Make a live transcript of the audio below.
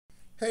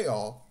Hey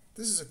all,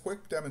 this is a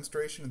quick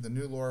demonstration of the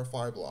new LoRa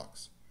PHY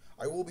blocks.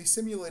 I will be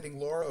simulating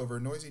LoRa over a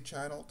noisy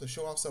channel to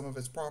show off some of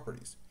its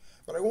properties,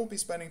 but I won't be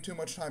spending too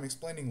much time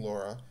explaining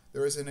LoRa.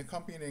 There is an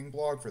accompanying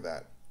blog for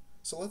that.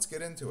 So let's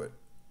get into it.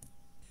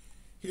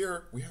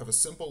 Here we have a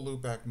simple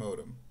loopback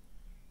modem.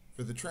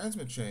 For the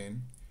transmit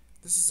chain,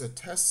 this is a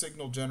test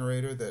signal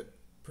generator that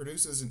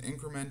produces an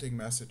incrementing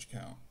message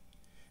count,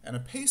 and a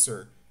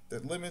pacer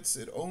that limits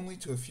it only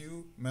to a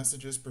few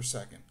messages per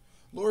second.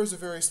 LoRa is a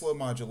very slow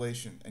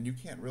modulation, and you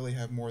can't really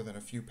have more than a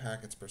few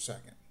packets per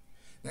second.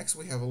 Next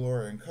we have a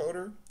LoRa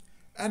encoder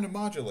and a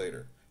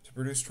modulator to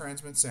produce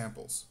transmit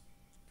samples.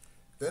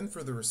 Then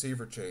for the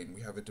receiver chain,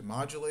 we have a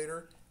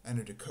demodulator and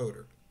a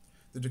decoder.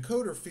 The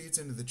decoder feeds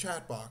into the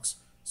chat box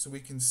so we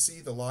can see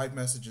the live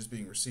messages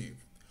being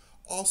received.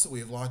 Also, we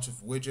have lots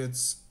of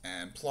widgets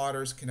and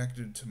plotters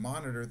connected to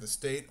monitor the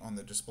state on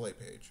the display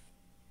page.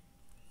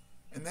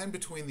 And then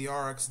between the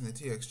RX and the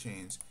TX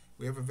chains,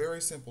 we have a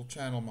very simple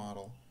channel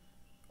model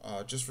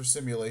just for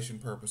simulation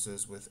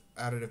purposes with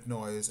additive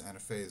noise and a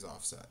phase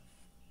offset.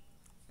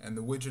 And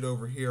the widget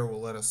over here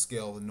will let us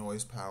scale the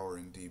noise power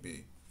in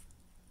dB.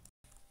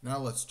 Now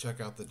let's check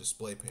out the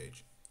display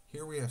page.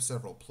 Here we have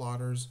several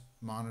plotters,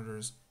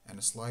 monitors, and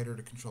a slider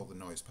to control the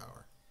noise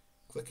power.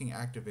 Clicking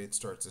Activate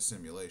starts the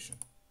simulation.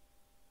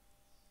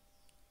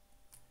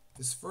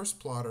 This first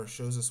plotter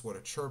shows us what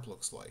a chirp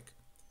looks like.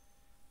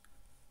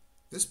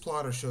 This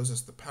plotter shows us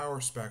the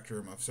power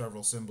spectrum of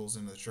several symbols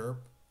in the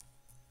chirp.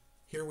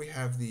 Here we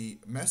have the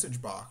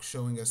message box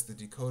showing us the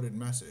decoded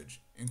message,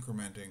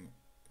 incrementing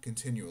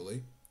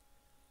continually.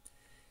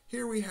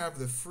 Here we have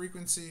the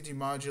frequency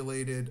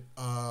demodulated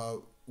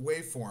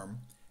waveform,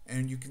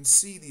 and you can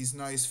see these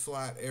nice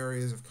flat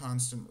areas of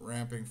constant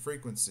ramping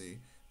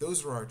frequency.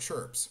 Those are our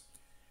chirps.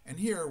 And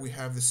here we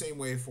have the same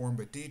waveform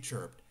but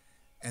de-chirped,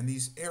 and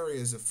these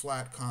areas of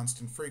flat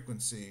constant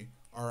frequency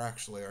are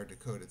actually our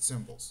decoded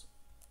symbols.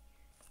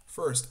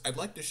 First, I'd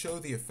like to show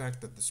the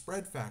effect that the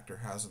spread factor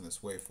has on this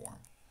waveform.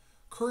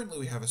 Currently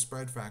we have a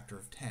spread factor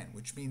of 10,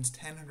 which means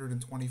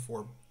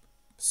 1,024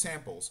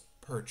 samples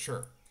per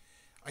chirp.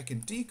 I can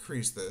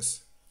decrease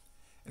this,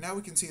 and now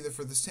we can see that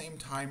for the same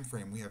time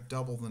frame we have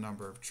double the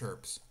number of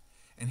chirps,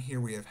 and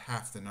here we have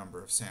half the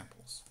number of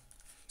samples.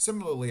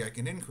 Similarly, I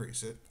can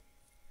increase it,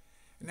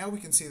 and now we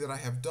can see that I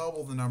have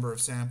double the number of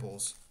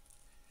samples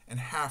and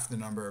half the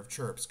number of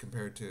chirps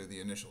compared to the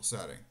initial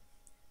setting.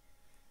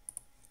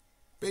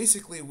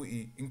 Basically,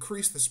 we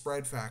increase the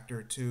spread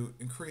factor to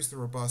increase the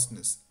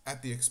robustness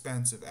at the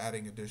expense of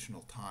adding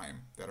additional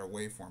time that our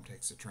waveform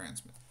takes to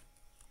transmit.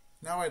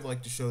 Now I'd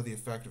like to show the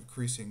effect of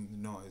increasing the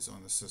noise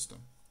on the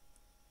system.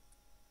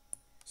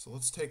 So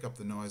let's take up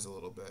the noise a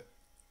little bit.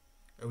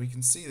 And we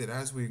can see that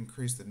as we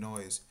increase the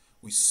noise,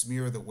 we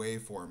smear the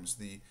waveforms.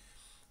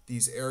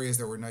 These areas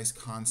that were nice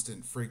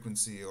constant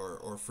frequency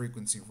or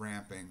frequency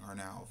ramping are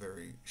now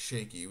very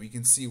shaky. We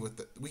can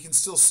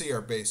still see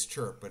our base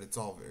chirp, but it's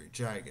all very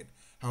jagged.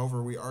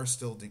 However, we are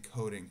still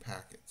decoding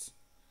packets.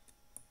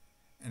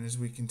 And as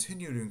we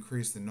continue to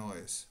increase the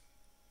noise,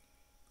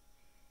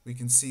 we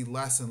can see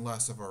less and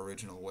less of our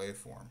original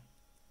waveform.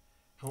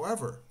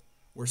 However,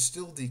 we're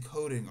still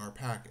decoding our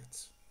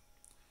packets.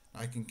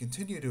 I can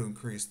continue to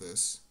increase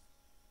this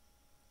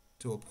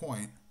to a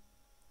point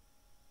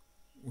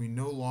we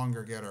no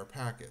longer get our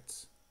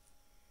packets.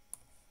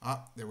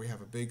 There we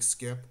have a big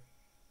skip.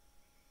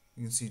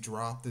 You can see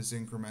drop is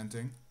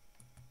incrementing.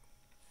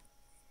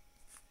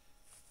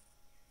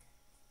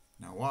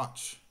 Now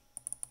watch.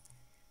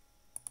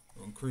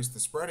 We'll increase the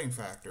spreading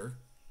factor,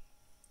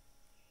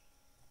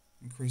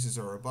 increases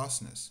our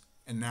robustness,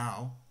 and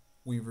now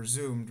we've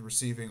resumed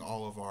receiving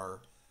all of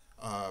our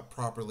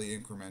properly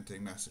incrementing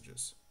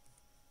messages.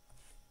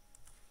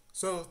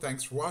 So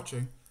thanks for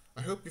watching.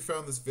 I hope you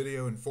found this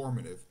video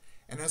informative.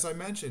 And as I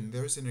mentioned,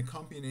 there's an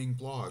accompanying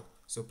blog,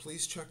 so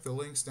please check the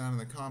links down in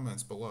the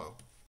comments below.